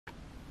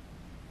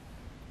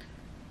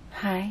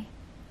Hi,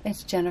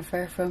 it's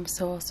Jennifer from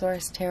Soul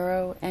Source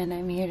Tarot, and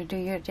I'm here to do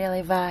your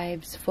daily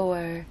vibes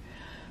for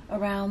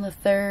around the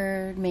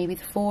 3rd, maybe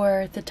the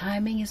 4th. The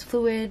timing is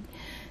fluid.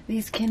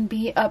 These can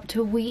be up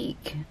to a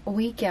week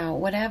out,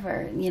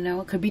 whatever. You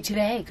know, it could be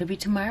today, it could be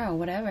tomorrow,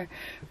 whatever.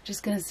 We're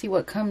just going to see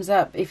what comes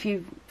up. If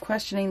you're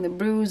questioning the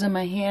bruise on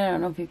my hand, I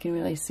don't know if you can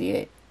really see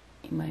it.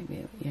 You might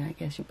be, yeah, I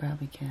guess you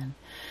probably can.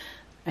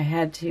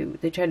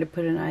 They tried to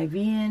put an IV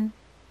in,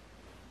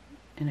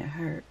 and it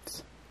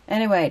hurts.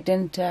 Anyway, it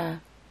didn't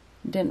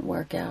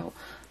work out.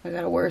 I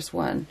got a worse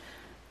one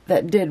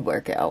that did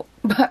work out.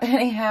 But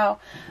anyhow,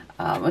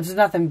 it's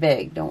nothing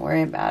big. Don't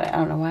worry about it. I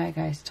don't know why I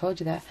guys told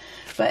you that.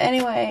 But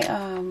anyway,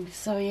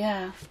 so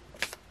yeah.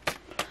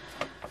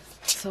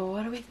 So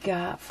what do we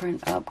got for an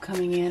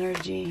upcoming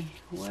energy?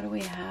 What do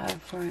we have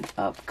for an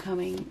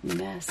upcoming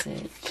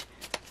message?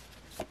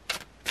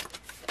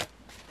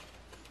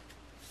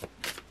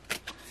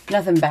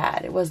 Nothing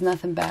bad. It was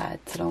nothing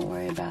bad, so don't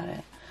worry about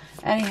it.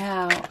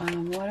 Anyhow,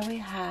 what do we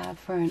have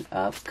for an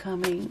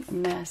upcoming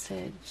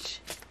message?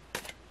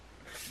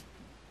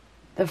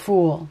 The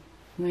Fool.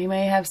 We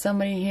may have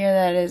somebody here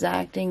that is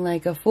acting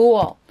like a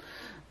fool,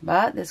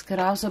 but this could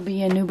also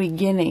be a new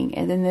beginning,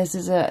 and then this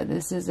is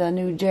a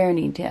new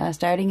journey,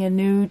 starting a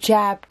new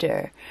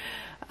chapter.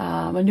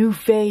 A new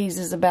phase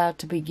is about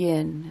to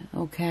begin.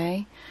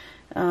 Okay,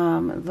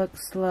 it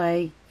looks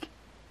like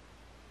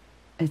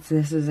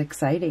this is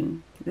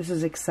exciting. This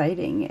is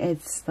exciting.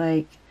 It's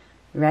like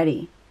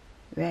ready.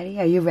 Ready?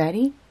 Are you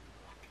ready?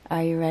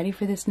 Are you ready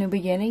for this new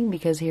beginning?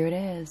 Because here it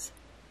is.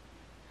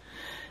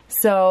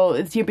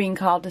 So you're being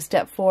called to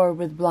step forward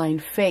with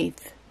blind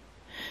faith.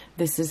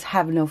 This is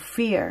have no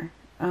fear.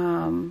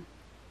 Looks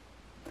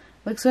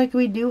like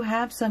we do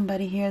have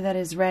somebody here that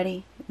is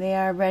ready. They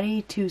are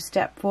ready to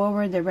step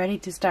forward. They're ready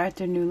to start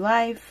their new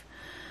life.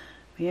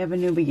 We have a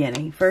new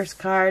beginning. First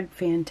card,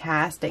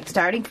 fantastic.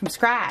 Starting from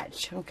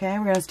scratch. Okay,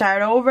 we're going to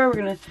start over. We're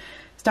going to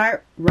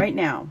start right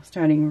now.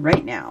 Starting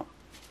right now.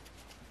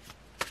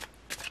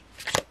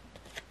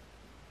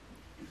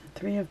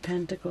 Three of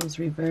Pentacles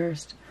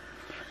reversed.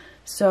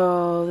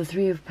 So the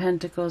Three of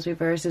Pentacles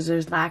reversed is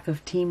there's lack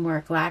of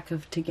teamwork, lack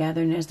of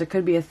togetherness. There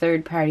could be a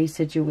third party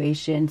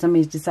situation.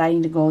 Somebody's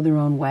deciding to go their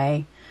own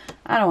way.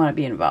 I don't want to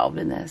be involved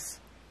in this.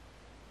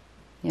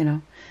 You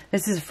know,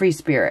 this is a free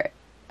spirit.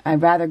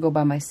 I'd rather go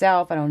by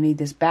myself. I don't need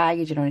this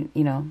baggage. I don't,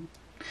 you know.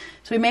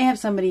 So we may have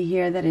somebody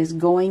here that is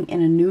going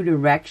in a new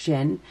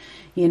direction.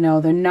 You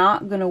know, they're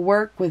not going to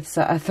work with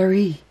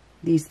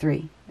these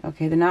three.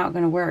 Okay, they're not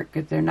going to work.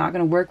 They're not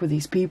going to work with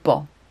these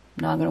people.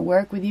 Not going to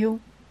work with you.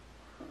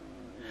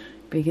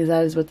 Because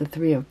that is what the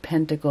Three of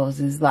Pentacles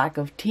is. Lack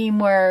of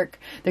teamwork.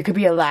 There could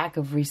be a lack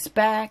of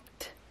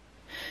respect.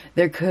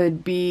 There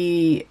could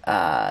be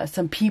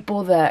some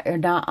people that are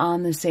not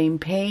on the same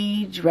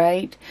page,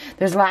 right?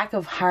 There's lack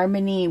of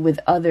harmony with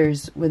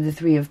others with the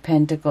Three of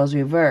Pentacles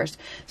reversed.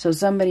 So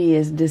somebody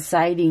is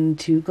deciding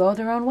to go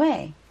their own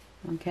way.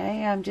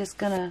 Okay, I'm just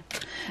gonna...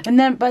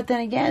 But then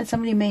again,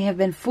 somebody may have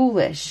been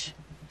foolish.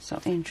 So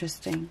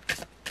interesting.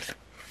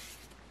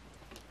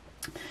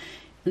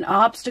 An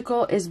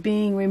obstacle is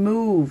being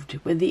removed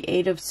with the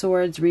Eight of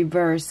Swords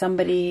reversed.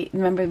 Somebody,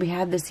 remember we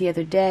had this the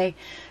other day,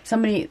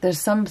 there's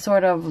some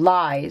sort of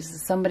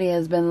lies. Somebody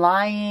has been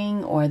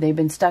lying, or they've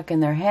been stuck in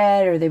their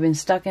head, or they've been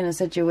stuck in a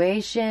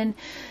situation.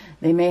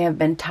 They may have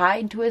been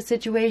tied to a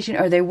situation,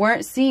 or they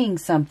weren't seeing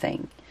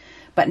something.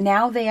 But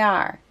now they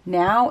are.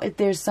 Now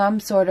there's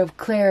some sort of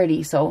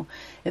clarity. So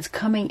it's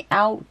coming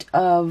out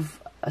of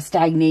a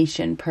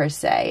stagnation per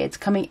se. It's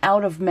coming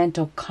out of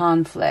mental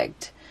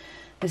conflict.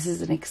 This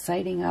is an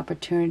exciting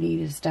opportunity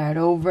to start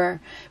over,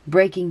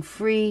 breaking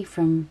free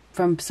from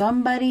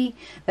somebody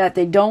that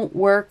they don't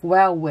work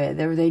well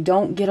with or they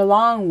don't get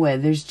along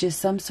with. There's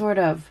just some sort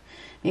of,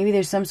 maybe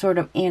there's some sort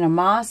of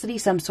animosity,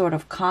 some sort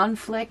of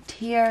conflict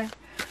here.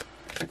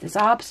 But this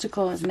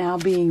obstacle is now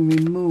being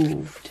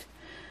removed.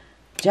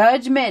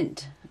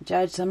 Judgment.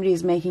 Somebody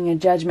is making a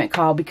judgment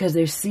call because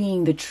they're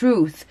seeing the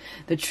truth.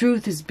 The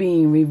truth is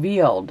being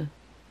revealed.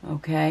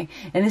 Okay?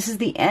 And this is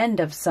the end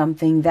of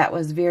something that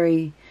was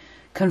very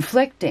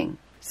conflicting.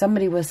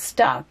 Somebody was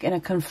stuck in a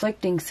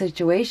conflicting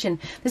situation.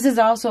 This is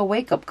also a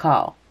wake-up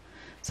call.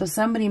 So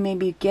somebody may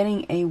be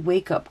getting a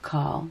wake-up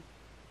call.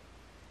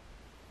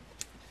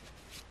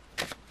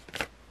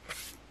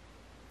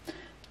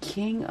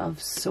 King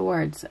of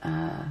Swords.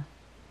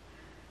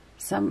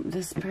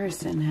 This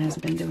person has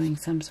been doing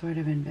some sort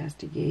of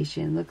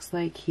investigation. Looks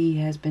like he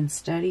has been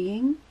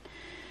studying.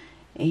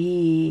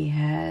 He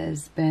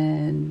has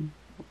been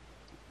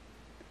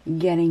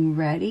getting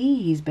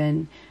ready. He's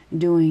been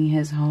doing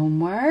his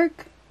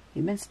homework.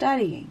 He's been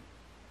studying.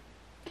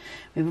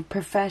 We have a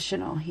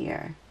professional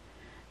here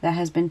that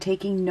has been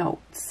taking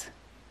notes.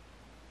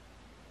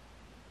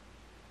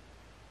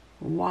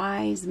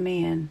 Wise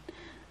man.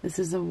 This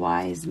is a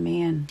wise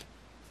man.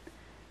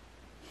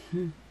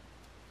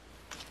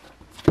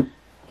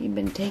 You've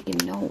been taking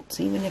notes,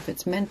 even if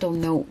it's mental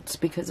notes,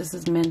 because this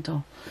is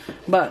mental.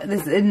 But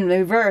this in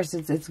reverse,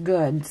 it's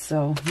good.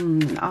 So,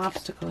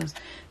 obstacles.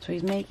 So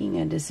he's making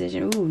a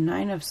decision. Ooh,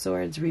 9 of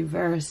Swords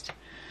reversed.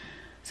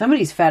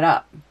 Somebody's fed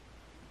up.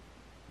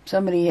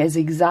 Somebody is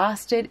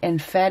exhausted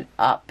and fed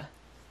up.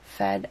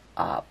 Fed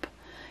up.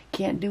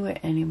 Can't do it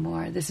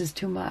anymore. This is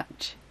too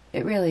much.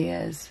 It really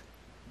is.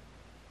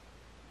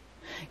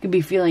 Could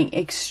be feeling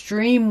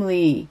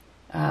extremely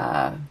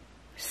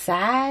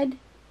sad,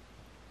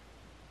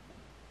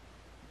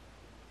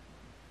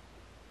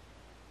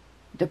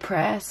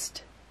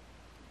 depressed,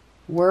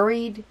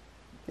 worried.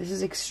 This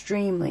is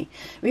extremely.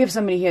 We have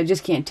somebody here who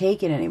just can't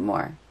take it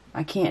anymore.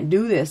 I can't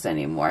do this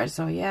anymore.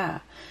 So yeah,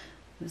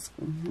 this.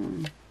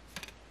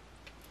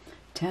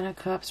 10 of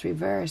Cups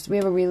reversed. We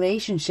have a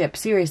relationship,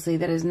 seriously,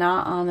 that is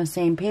not on the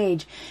same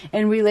page.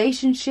 And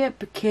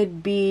relationship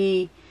could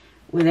be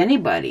with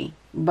anybody.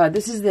 But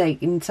this is like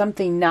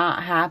something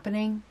not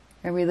happening.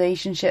 A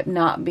relationship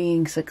not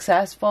being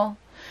successful.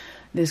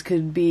 This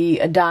could be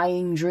a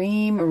dying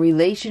dream, or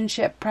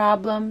relationship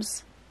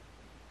problems.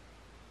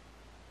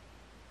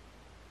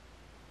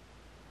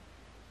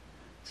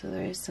 So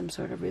there is some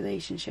sort of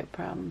relationship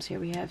problems here.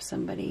 We have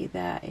somebody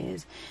that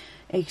is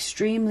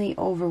extremely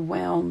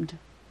overwhelmed.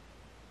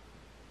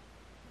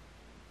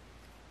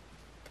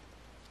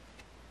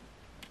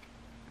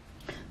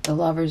 The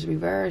Lovers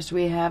reversed.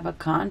 We have a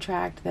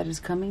contract that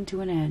is coming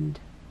to an end.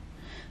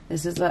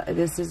 This is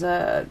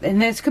a, and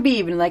this could be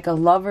even like a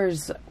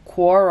lover's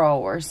quarrel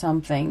or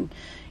something,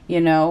 you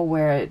know,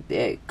 where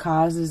it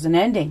causes an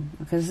ending,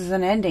 because this is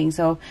an ending.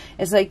 So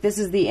it's like this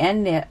is the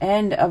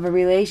end of a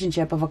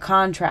relationship, of a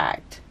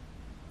contract.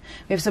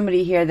 We have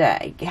somebody here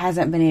that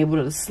hasn't been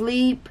able to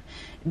sleep.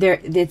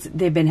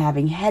 They've been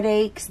having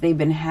headaches. They've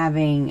been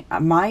having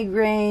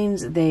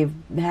migraines. They've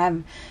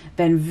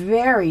been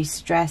very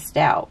stressed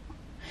out.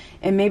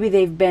 And maybe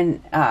they've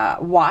been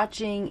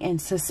watching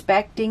and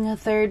suspecting a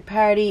third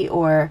party,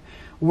 or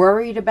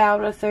worried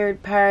about a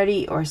third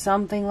party, or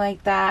something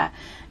like that.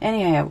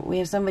 Anyhow, we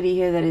have somebody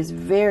here that is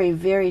very,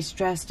 very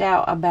stressed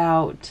out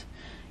about,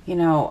 you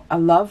know, a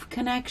love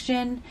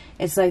connection.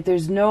 It's like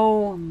there's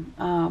no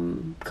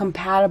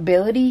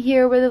compatibility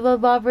here with the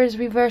Lovers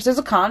reverse. There's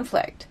a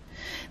conflict.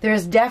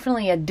 There's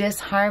definitely a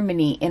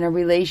disharmony in a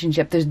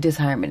relationship. There's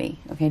disharmony.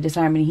 Okay,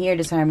 disharmony here,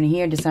 disharmony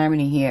here,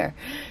 disharmony here.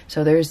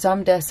 So there's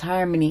some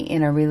disharmony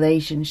in a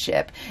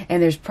relationship.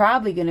 And there's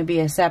probably going to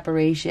be a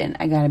separation.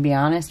 I got to be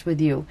honest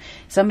with you.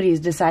 Somebody is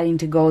deciding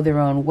to go their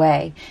own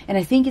way. And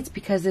I think it's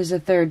because there's a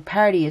third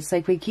party. It's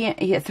like we can't...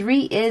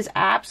 3 is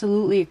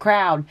absolutely a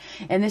crowd.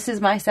 And this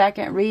is my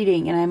second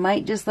reading. And I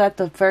might just let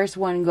the first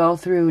one go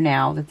through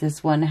now that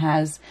this one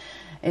has...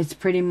 It's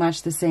pretty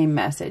much the same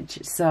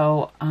message.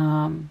 So,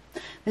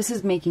 this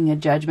is making a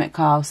judgment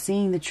call,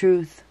 seeing the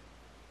truth,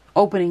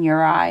 opening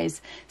your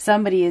eyes.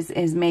 Somebody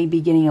is maybe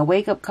getting a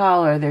wake-up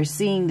call, or they're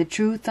seeing the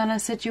truth on a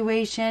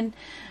situation.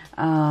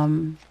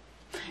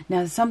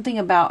 Now, something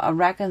about a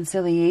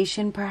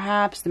reconciliation,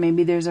 perhaps.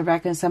 Maybe there's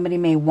somebody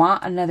may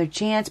want another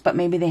chance, but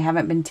maybe they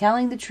haven't been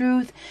telling the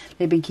truth.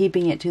 They've been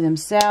keeping it to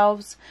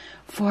themselves.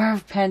 4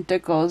 of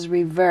Pentacles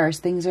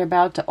reversed. Things are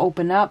about to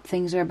open up.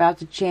 Things are about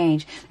to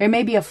change. There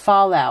may be a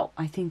fallout.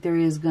 I think there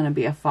is going to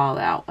be a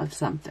fallout of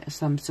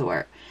some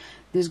sort.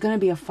 There's going to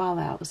be a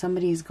fallout.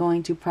 Somebody's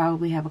going to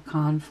probably have a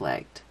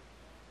conflict.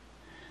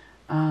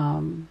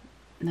 Now,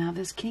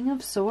 this King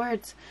of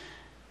Swords...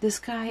 This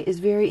guy is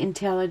very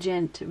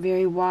intelligent,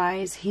 very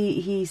wise.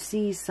 He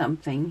sees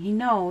something. He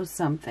knows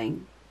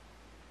something.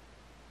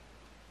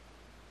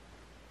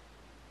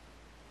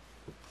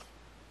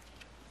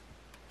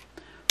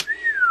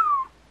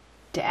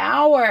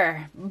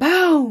 Tower.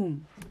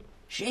 Boom.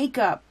 Shake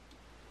up.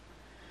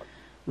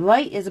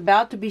 Light is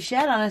about to be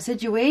shed on a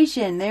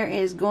situation. There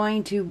is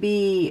going to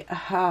be,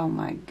 oh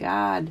my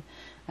God.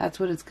 That's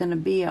what it's going to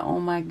be. A oh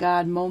my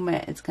God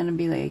moment. It's going to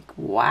be like,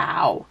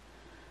 wow.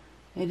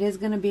 It is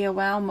going to be a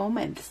wow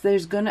moment.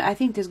 I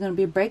think there's going to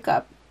be a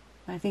breakup.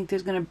 I think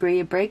there's going to be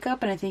a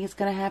breakup, and I think it's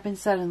going to happen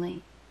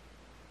suddenly.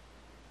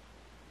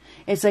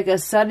 It's like a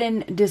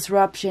sudden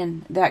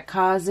disruption that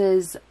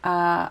causes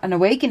an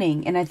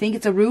awakening, and I think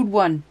it's a rude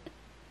one.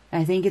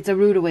 I think it's a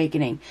rude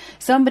awakening.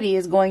 Somebody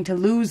is going to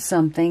lose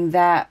something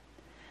that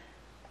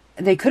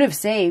they could have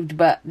saved,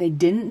 but they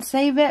didn't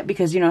save it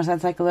because, you know, so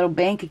it's like a little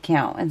bank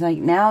account. It's like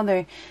now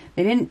they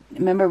didn't,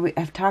 remember,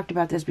 I've talked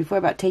about this before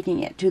about taking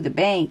it to the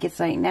bank. It's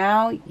like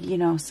now, you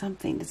know,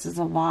 this is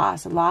a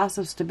loss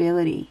of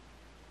stability.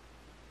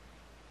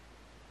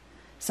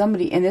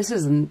 Somebody, and this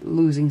is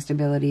losing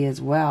stability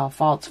as well,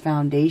 false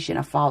foundation,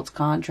 a false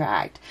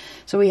contract.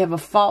 So we have a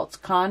false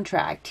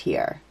contract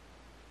here.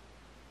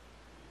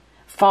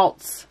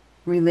 False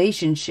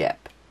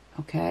relationship,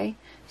 okay?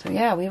 So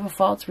yeah, we have a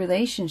false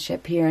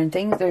relationship here, and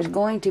there's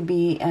going to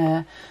be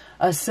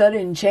a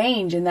sudden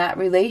change in that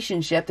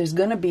relationship. There's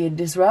going to be a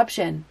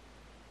disruption.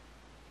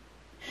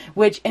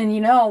 And you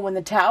know, when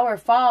the tower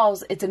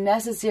falls, it's a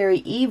necessary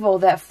evil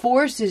that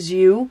forces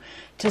you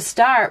to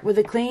start with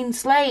a clean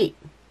slate.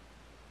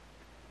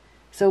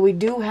 So we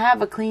do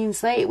have a clean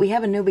slate. We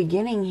have a new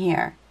beginning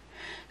here.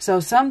 So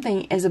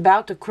something is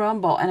about to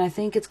crumble, and I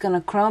think it's going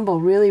to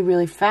crumble really,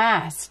 really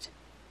fast.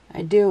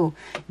 I do.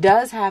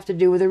 Does have to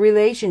do with a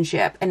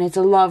relationship, and it's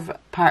a love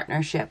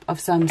partnership of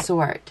some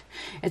sort.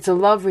 It's a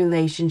love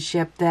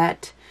relationship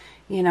that,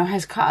 you know,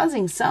 has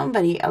causing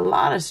somebody a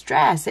lot of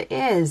stress. It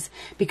is.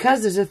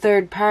 Because there's a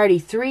third party.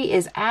 3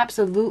 is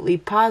absolutely,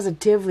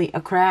 positively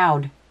a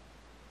crowd.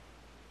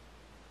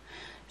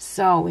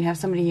 So we have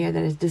somebody here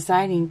that is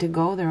deciding to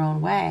go their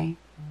own way.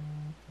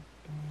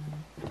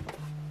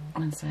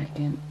 1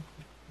 second.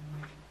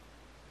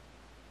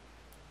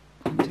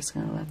 I'm just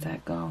going to let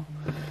that go.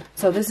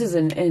 So this is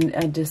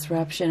a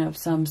disruption of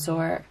some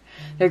sort.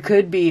 There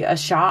could be a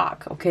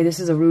shock. Okay, this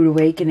is a rude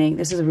awakening.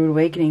 This is a rude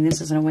awakening. This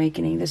is an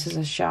awakening. This is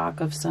a shock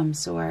of some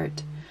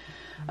sort.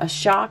 A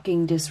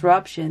shocking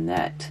disruption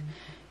that,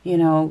 you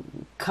know,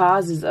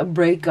 causes a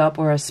breakup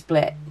or a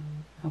split.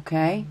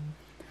 Okay?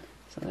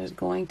 So there's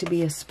going to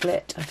be a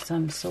split of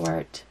some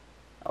sort.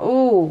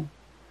 Oh!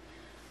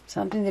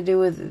 Something to do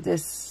with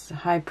this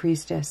high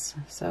priestess.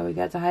 So we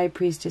got the high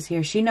priestess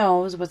here. She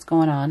knows what's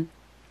going on.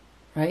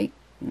 Right?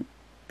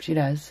 She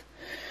does.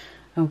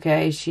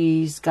 Okay,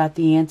 she's got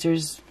the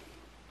answers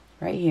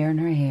right here in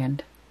her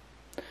hand.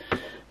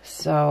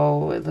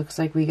 So it looks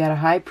like we got a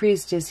high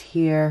priestess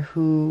here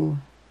who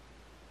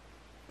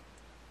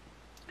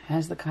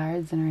has the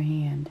cards in her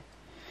hand.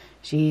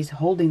 She's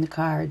holding the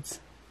cards.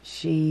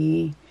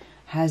 She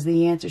has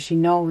the answer. She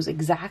knows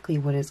exactly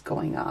what is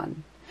going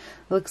on.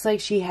 Looks like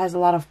she has a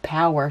lot of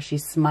power.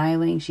 She's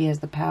smiling. She has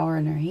the power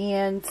in her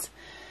hands.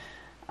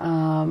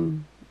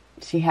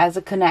 She has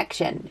a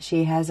connection.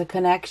 She has a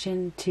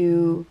connection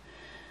to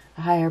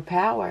a higher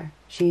power.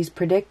 She's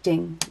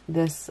predicting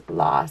this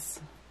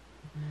loss.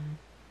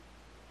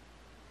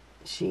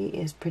 She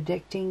is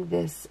predicting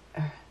this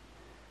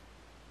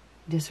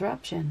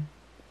disruption.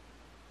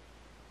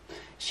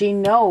 She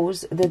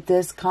knows that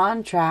this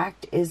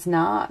contract is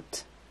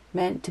not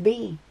meant to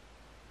be.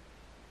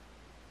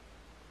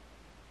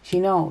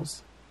 She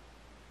knows.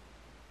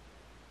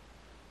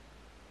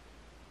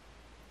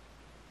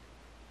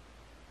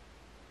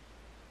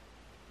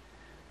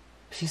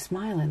 She's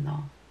smiling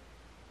though.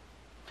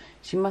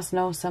 She must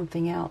know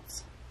something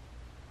else.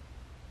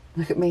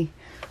 Look at me.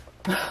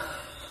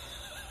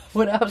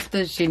 What else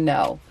does she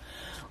know?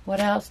 What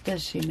else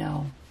does she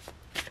know?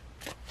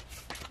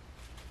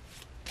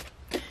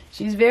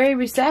 She's very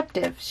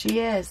receptive. She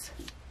is.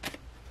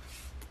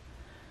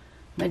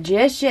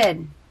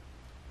 Magician.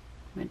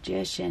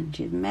 Magician.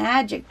 She's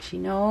magic. She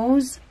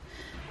knows.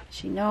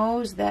 She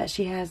knows that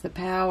she has the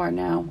power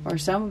now. Or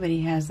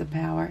somebody has the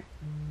power.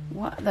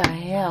 What the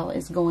hell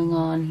is going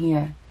on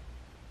here?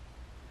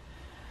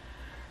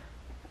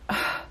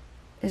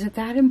 Is it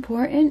that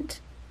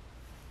important?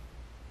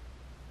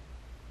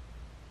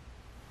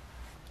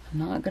 I'm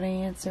not going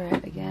to answer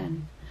it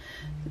again.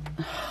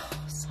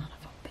 Oh, son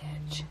of a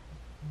bitch.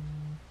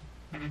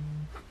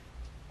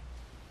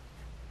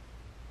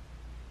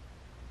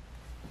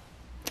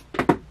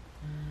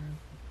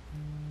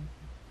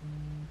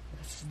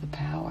 This is the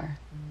power.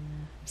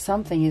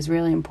 Something is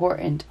really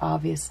important,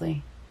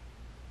 obviously.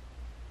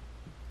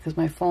 Because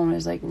my phone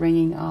is like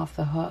ringing off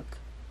the hook.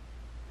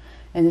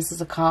 And this is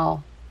a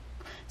call.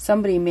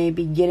 Somebody may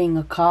be getting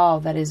a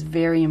call that is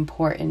very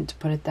important, to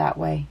put it that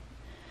way.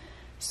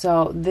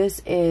 So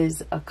this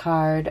is a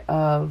card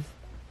of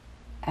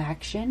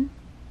action.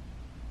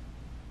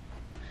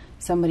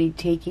 Somebody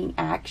taking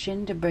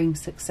action to bring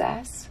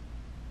success.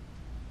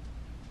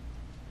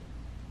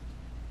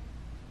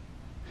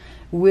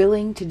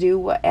 Willing to do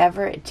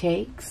whatever it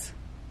takes.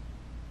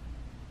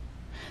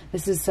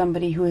 This is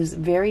somebody who is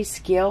very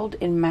skilled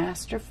and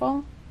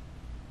masterful.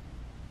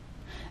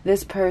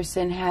 This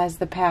person has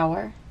the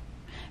power,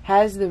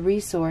 has the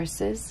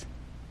resources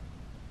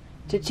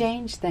to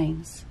change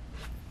things.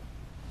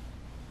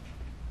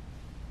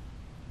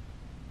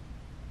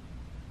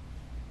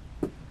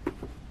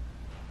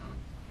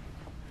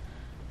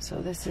 So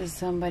this is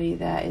somebody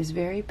that is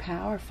very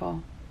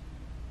powerful.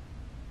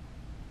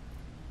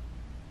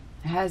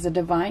 Has a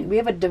divine, we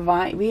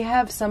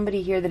have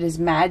somebody here that is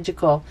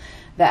magical,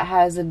 that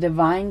has a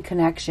divine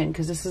connection,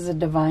 because this is a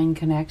divine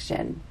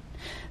connection.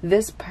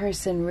 This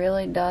person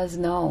really does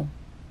know.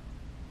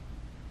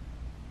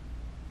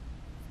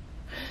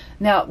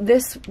 Now,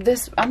 this,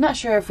 I'm not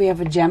sure if we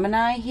have a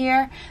Gemini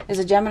here. There's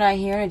a Gemini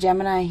here and a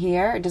Gemini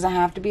here. It doesn't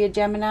have to be a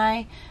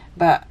Gemini,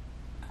 but,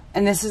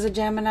 and this is a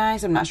Gemini,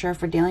 so I'm not sure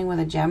if we're dealing with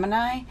a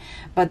Gemini,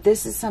 but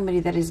this is somebody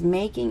that is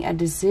making a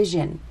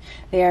decision.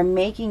 They are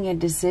making a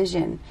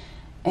decision.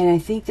 And I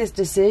think this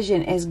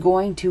decision is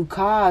going to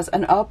cause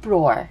an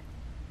uproar.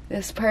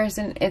 This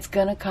person, it's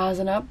going to cause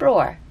an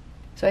uproar.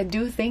 So I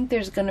do think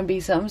there's going to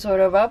be some sort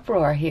of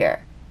uproar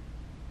here.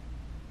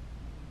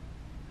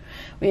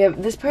 We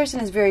have, this person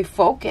is very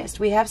focused.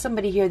 We have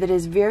somebody here that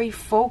is very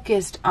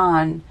focused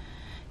on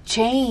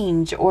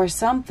change or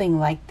something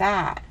like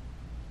that.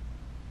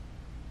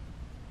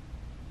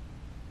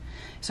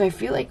 So I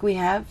feel like we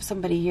have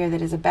somebody here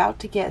that is about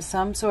to get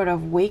some sort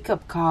of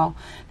wake-up call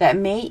that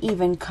may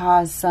even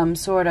cause some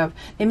sort of,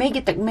 they may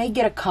get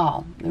a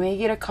call. They may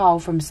get a call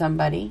from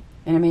somebody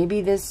And it may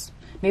be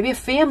maybe a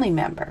family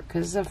member,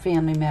 because it's a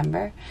family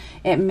member.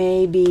 It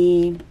may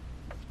be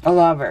a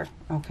lover,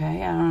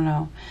 okay? I don't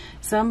know.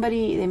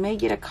 Somebody, they may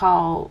get a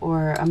call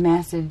or a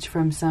message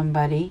from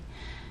somebody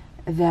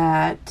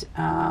that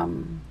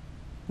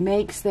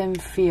makes them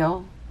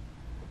feel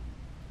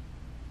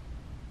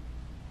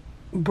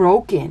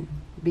broken,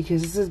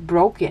 because this is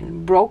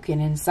broken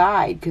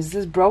inside, because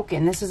this is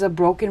broken. This is a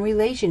broken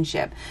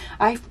relationship.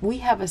 We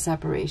have a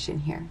separation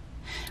here.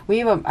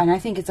 And I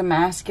think it's a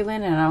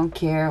masculine, and I don't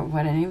care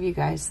what any of you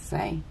guys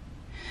say.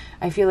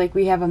 I feel like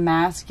we have a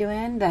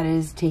masculine that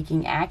is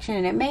taking action,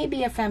 and it may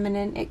be a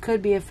feminine. It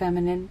could be a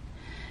feminine.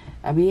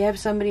 We have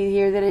somebody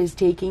here that is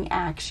taking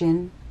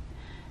action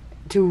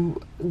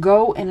to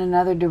go in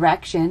another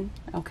direction.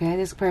 Okay,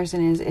 this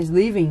person is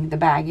leaving the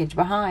baggage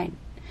behind.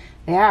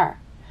 They are.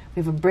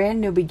 We have a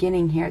brand new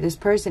beginning here. This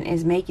person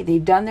is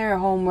they've done their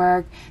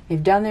homework.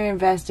 They've done their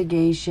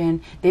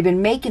investigation. They've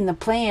been making the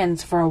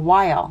plans for a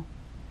while.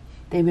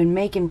 They've been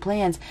making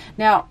plans.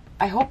 Now,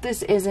 I hope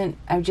this isn't,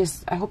 I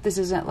hope this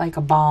isn't like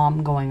a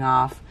bomb going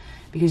off,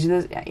 because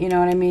you know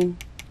what I mean?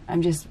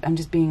 I'm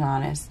just being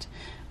honest.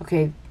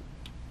 Okay,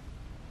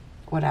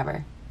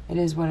 whatever. It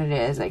is what it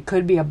is. It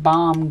could be a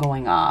bomb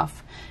going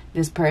off.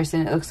 This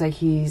person, it looks like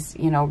he's,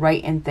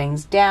 writing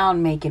things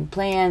down, making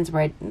plans,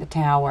 right in the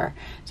tower.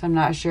 So I'm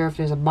not sure if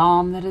there's a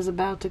bomb that is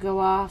about to go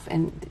off.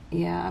 And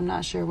yeah, I'm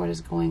not sure what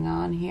is going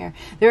on here.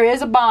 There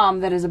is a bomb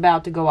that is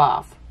about to go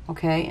off,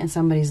 okay, in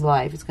somebody's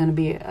life. It's going to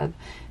be it's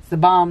the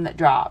bomb that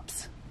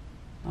drops,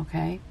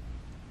 okay,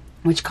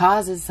 which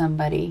causes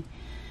somebody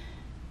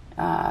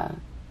or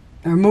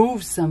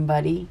moves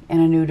somebody in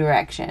a new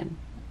direction,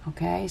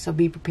 okay? So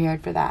be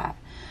prepared for that.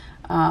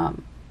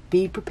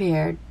 Be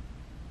prepared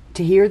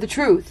to hear the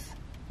truth,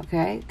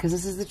 okay? Because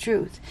this is the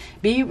truth.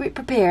 Be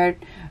prepared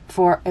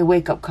for a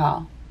wake-up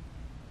call.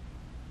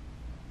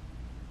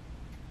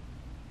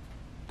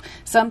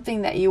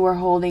 Something that you are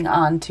holding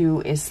on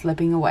to is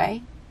slipping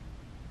away.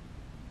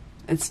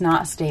 It's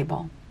not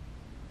stable.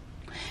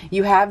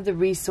 You have the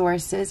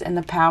resources and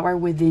the power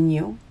within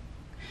you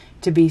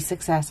to be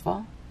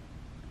successful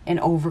and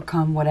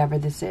overcome whatever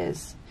this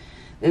is.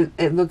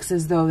 It looks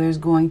as though there's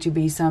going to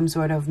be some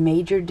sort of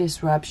major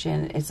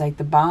disruption. It's like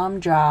the bomb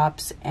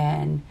drops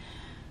and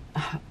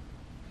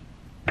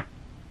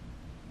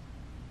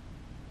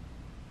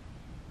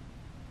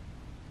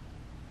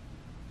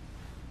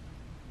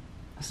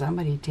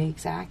somebody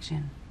takes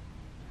action.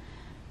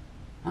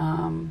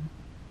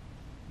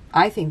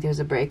 I think there's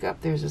a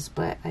breakup. There's a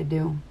split. I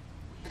do.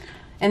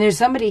 And there's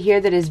somebody here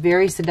that is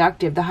very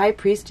seductive. The High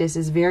Priestess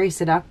is very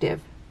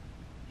seductive.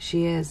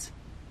 She is.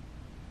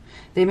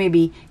 They may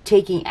be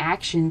taking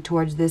action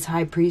towards this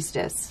High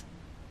Priestess.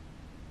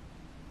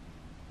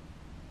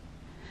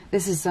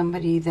 This is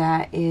somebody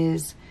that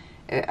is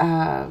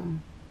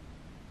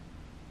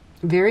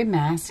very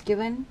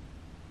masculine,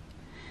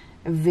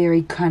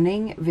 very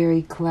cunning,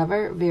 very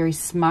clever, very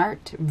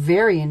smart,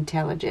 very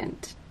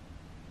intelligent.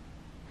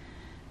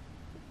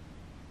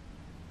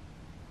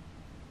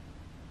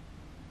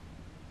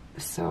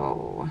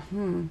 So,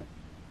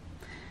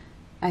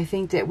 I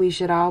think that we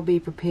should all be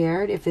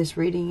prepared, if this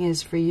reading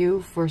is for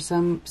you, for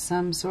some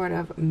sort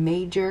of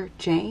major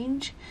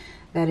change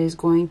that is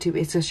going to,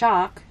 it's a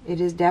shock.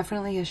 It is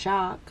definitely a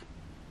shock.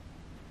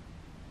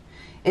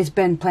 It's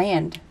been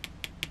planned.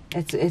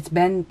 It's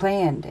been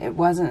planned. It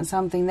wasn't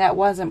something that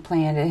wasn't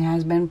planned. It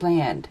has been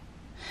planned.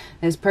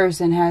 This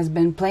person has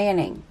been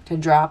planning to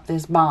drop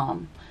this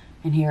bomb,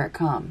 and here it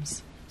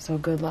comes. So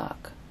good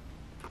luck.